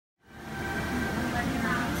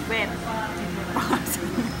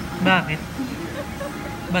Bakit?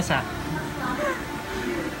 Basa?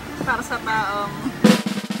 Para sa taong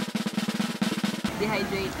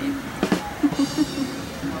dehydrated.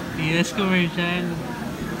 Yes, commercial.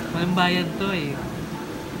 Walang bayad to eh.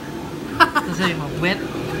 Ito sa'yo mo, wet.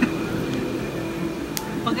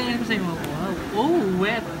 Pag ganyan ko sa'yo mo, wow, oh,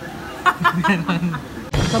 wet.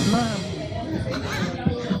 Kablam.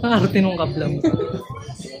 Ang arte nung kablam.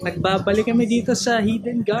 Nagbabalik kami dito sa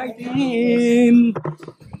Hidden Garden.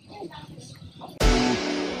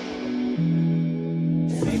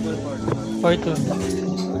 For two. Ano?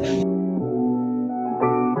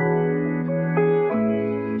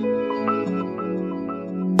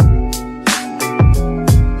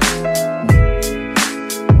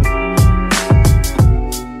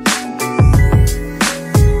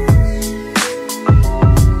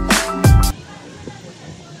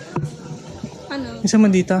 Isa man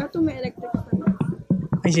dito? Ito may electric fan.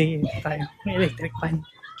 Ay, sige, tayo. May electric fan.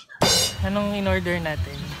 Anong in-order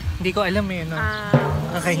natin? Hindi ko alam eh, no?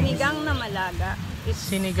 Okay. Sinigang na malaga.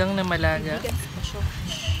 Sinigang na malaga.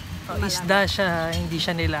 Isda siya, hindi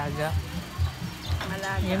siya nilaga.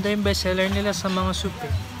 Malaga. Yan daw yung bestseller nila sa mga soup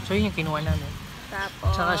eh. So yun yung kinuha namin.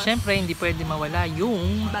 Tapos, Tsaka syempre, hindi pwede mawala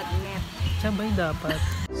yung bagnet. sabay dapat.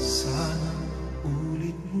 Sana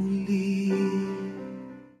ulit muli.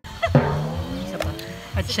 Isa pa.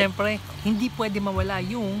 At syempre, hindi pwede mawala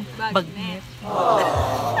yung bagnet.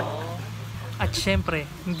 At syempre,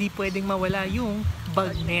 hindi pwedeng mawala yung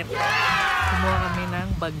bagnet. Kumuha kami ng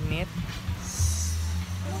bagnet.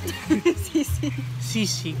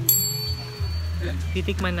 Sisig.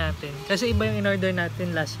 Titikman natin. Kasi iba yung in-order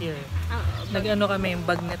natin last year. Nag-ano kami, yung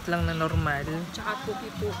bagnet lang na normal. Tsaka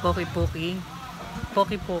Poki-poki.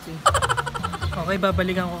 Poki-poki. Okay,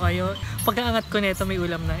 babalikan ko kayo. Pagkaangat ko nito may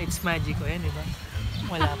ulam na. It's magic ko yan, di ba?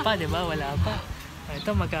 Wala pa, di ba? Wala pa.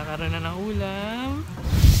 Ito, magkakaroon na ng ulam.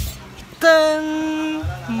 Tan!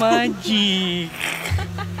 Magic!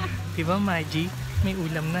 Diba magic? May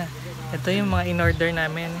ulam na. Ito yung mga in-order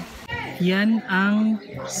namin. Yan ang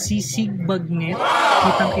sisig bagnet.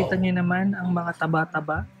 Kitang-kita nyo naman ang mga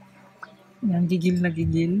taba-taba. Yan, gigil na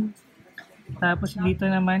gigil. Tapos dito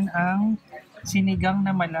naman ang sinigang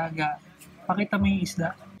na malaga. Pakita mo yung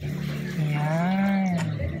isda. Yan.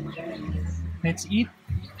 Let's eat.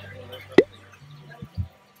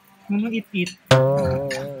 Eat.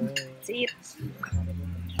 Let's eat.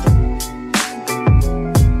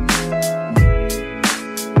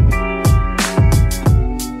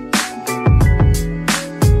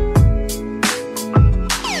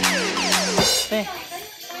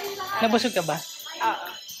 Nabusog ka ba?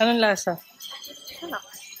 Anong lasa?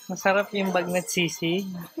 Masarap yung bagnet sisig.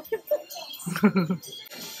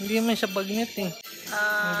 Hindi naman siya bagnet eh.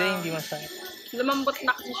 Hindi masarap. Lumambot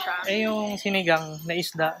na kasi siya. Eh yung sinigang na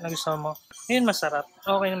isda na gusto mo, yun masarap.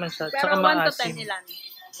 Okay naman siya. Pero Tsaka 1 to 10 maasim. nilan.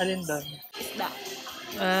 Alin doon? Isda.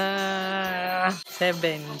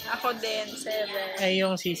 7. Ako din, 7. Eh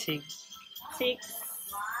yung sisig. 6.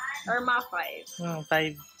 Or mga 5.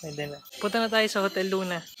 5. Pwede na. Punta na tayo sa Hotel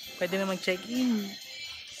Luna. Pwede na mag-check-in.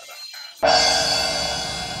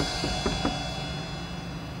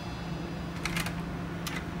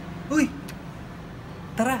 Uy!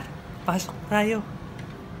 Tara! Pasok tayo.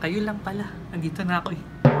 Kayo lang pala. Nandito na ako eh.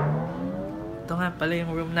 Ito nga pala yung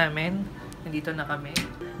room namin. Nandito na kami.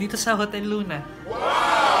 Dito sa Hotel Luna.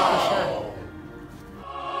 Ito siya.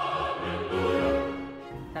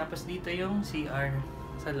 Tapos dito yung CR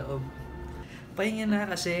sa loob. Pahinga na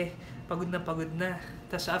kasi pagod na.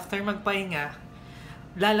 Tapos after magpahinga,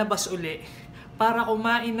 lalabas uli para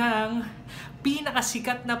kumain ng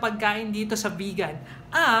pinakasikat na pagkain dito sa Vigan,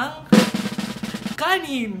 ang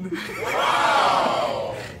kanin!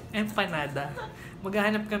 Wow! Empanada.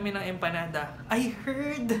 Maghahanap kami ng empanada. I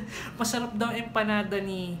heard masarap daw empanada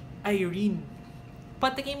ni Irene.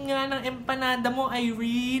 Patikim nga ng empanada mo,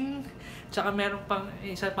 Irene. Tsaka meron pang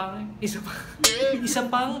isa pang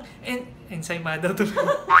ensaymada to.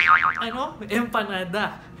 Ano?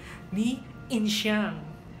 Empanada ni Insyang.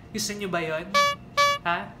 Gusto niyo ba 'yon?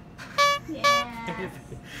 Ha? Yeah.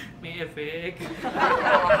 May effect.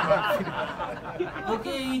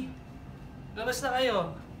 Okay. Labas na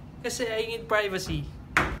kayo. Kasi I need privacy.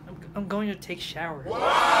 I'm going to take shower.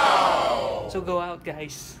 Wow! So go out,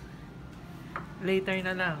 guys. Later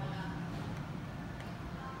na lang.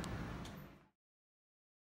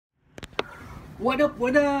 What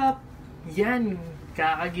up? Yan,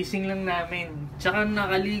 kakagising lang namin. Tsaka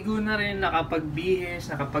nakaligo na rin, nakapagbihis,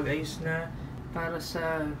 nakapag-ayos na para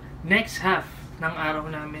sa next half ng araw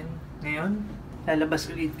namin. Ngayon, lalabas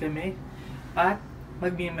ulit kami at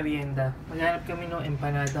magmimerienda. Maghanap kami ng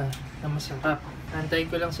empanada na masarap. Antayin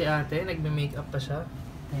ko lang si ate, nagme-makeup pa siya.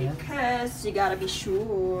 Ayan. Because you gotta be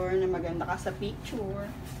sure na maganda ka sa picture.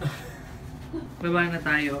 Baba na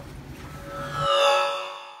tayo.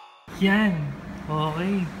 Yan.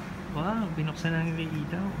 Okay. Wow, binuksan na nila yung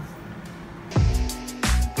ilaw.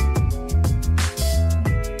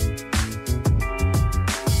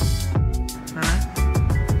 Tara.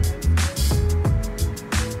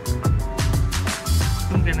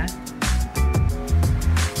 Tung ka na?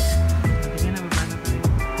 Sige na, baba na tayo.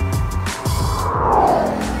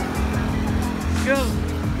 Go!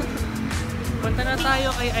 Punta na tayo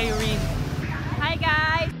kay Irene. Hi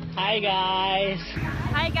guys! Hi guys!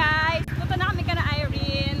 Hi guys! Punta na kami ka na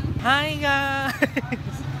Irene. Hi guys!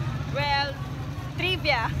 Well,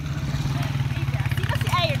 trivia. Sino si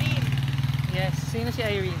Irene? Yes, sino si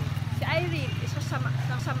Irene? Si Irene, isa sama.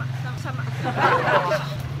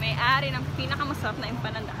 May-ari ng pinakamasarap na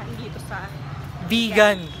empanadahan dito sa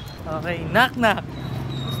Vigan. Okay, knock knock.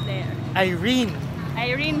 Who's there? Irene.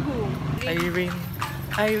 Irene who?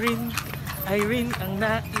 Irene ang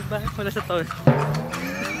naiba. Wala sa tone.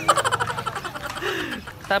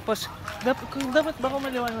 Tapos, dapat ba ko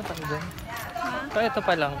maliwanag ako dyan? Ha? Ito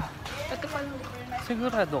pa lang. Ito pa lang.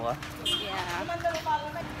 Sigurado ka? Yeah.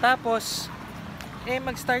 Tapos,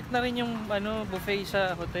 mag-start na rin yung buffet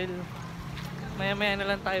sa hotel. Maya-maya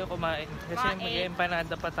na lang tayo kumain. Kasi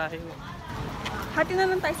mag-empanada pa tayo. Hati na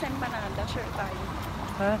lang tayo sa empanada. Sure tayo.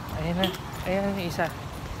 Ha? Ayan na. Ayan yung isa.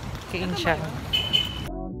 Kain siya.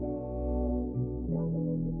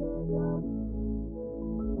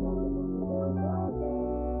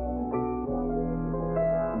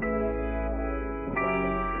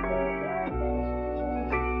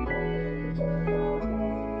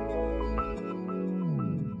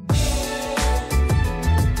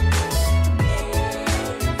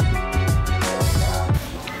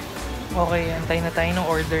 Okay, antayin na tayo ng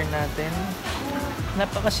order natin.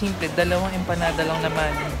 Napakasimple, dalawang empanada lang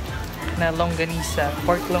naman na longganisa,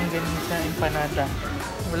 pork longganisa empanada.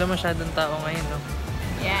 Wala masyadong tao ngayon, no?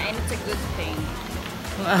 Yeah, and it's a good thing.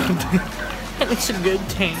 It's a good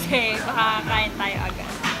thing. Kasi baka kain tayo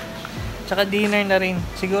agad. Tsaka dinner na rin.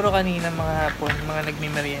 Siguro kanina mga hapon, mga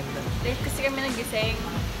nagmimerienda. Late kasi kami nagising.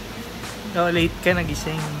 Late ka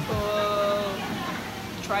nagising.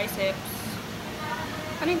 Triceps.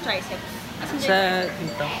 Ano yung triceps? Sa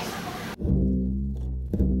dito.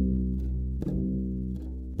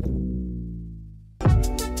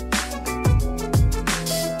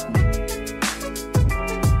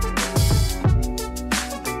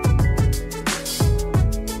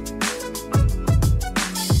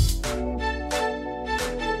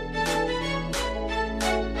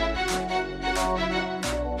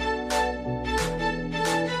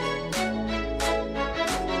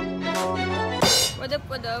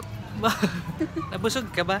 What up?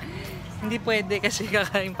 Nabusog ka ba? Hindi pwede kasi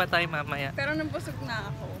kakain pa tayo mamaya. Pero nabusog na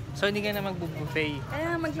ako. So hindi ka na magbubuffet.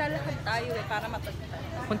 Kaya maglalakad tayo para matagpuan.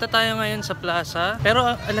 Punta tayo ngayon sa Plaza. Pero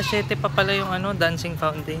alas 7 pa pala yung dancing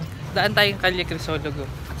fountain. Daan tayong Calle, Crisologo.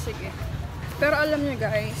 Sige. Pero alam niyo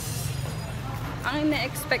guys, ang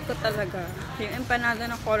ina-expect ko talaga, yung empanada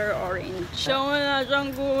na color orange. Siya wala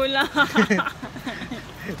siyang gula.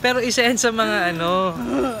 Pero isa yan sa mga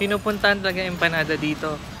pinupuntahan talaga empanada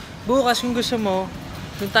dito. Bukas kung gusto mo,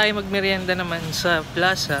 doon tayo magmerienda naman sa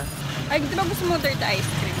Plaza. Ay, di ba gusto mo dirty ice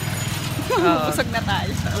cream? Busog na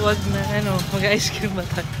tayo. Wag na, mag-ice cream ba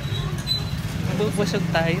tayo? Busog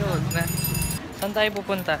tayo, wag na. Saan tayo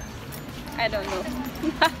pupunta? I don't know.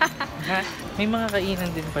 Ha? May mga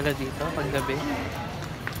kainan din pala dito paggabi.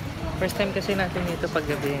 First time kasi natin dito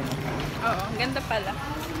paggabi. Oo, ganda pala.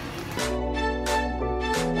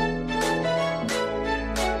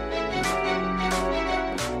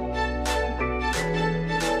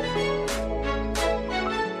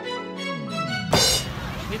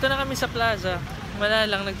 Dito na kami sa Plaza. Wala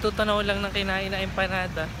lang, nagtutanaw lang ng kinain na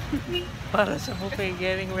empanada para sa buffet.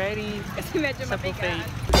 Getting ready Kasi medyo sa buffet. mabigat.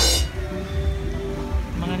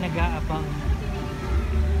 Mga nag-aabang.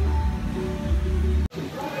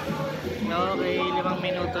 Okay, 5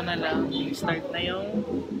 minuto na lang. Start na yung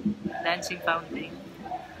dancing fountain.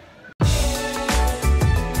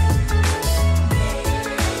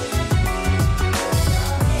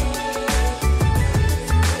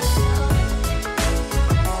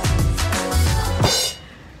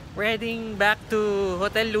 Heading back to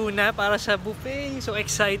Hotel Luna para sa buffet. So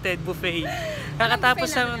excited, buffet. Kakatapos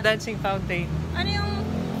ng dancing fountain. Ano yung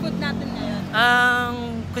food natin ngayon?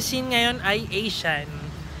 Ang cuisine ngayon ay Asian.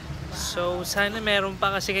 So sana meron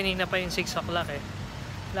pa kasi kanina pa yung 6 o'clock eh.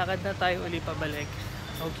 Lakad na tayo uli pabalik.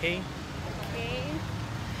 Okay? Okay.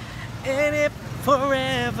 And if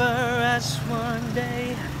forever as one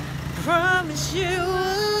day promise you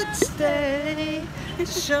would stay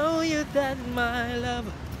show you that my love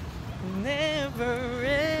will never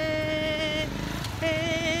end.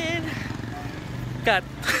 Cut.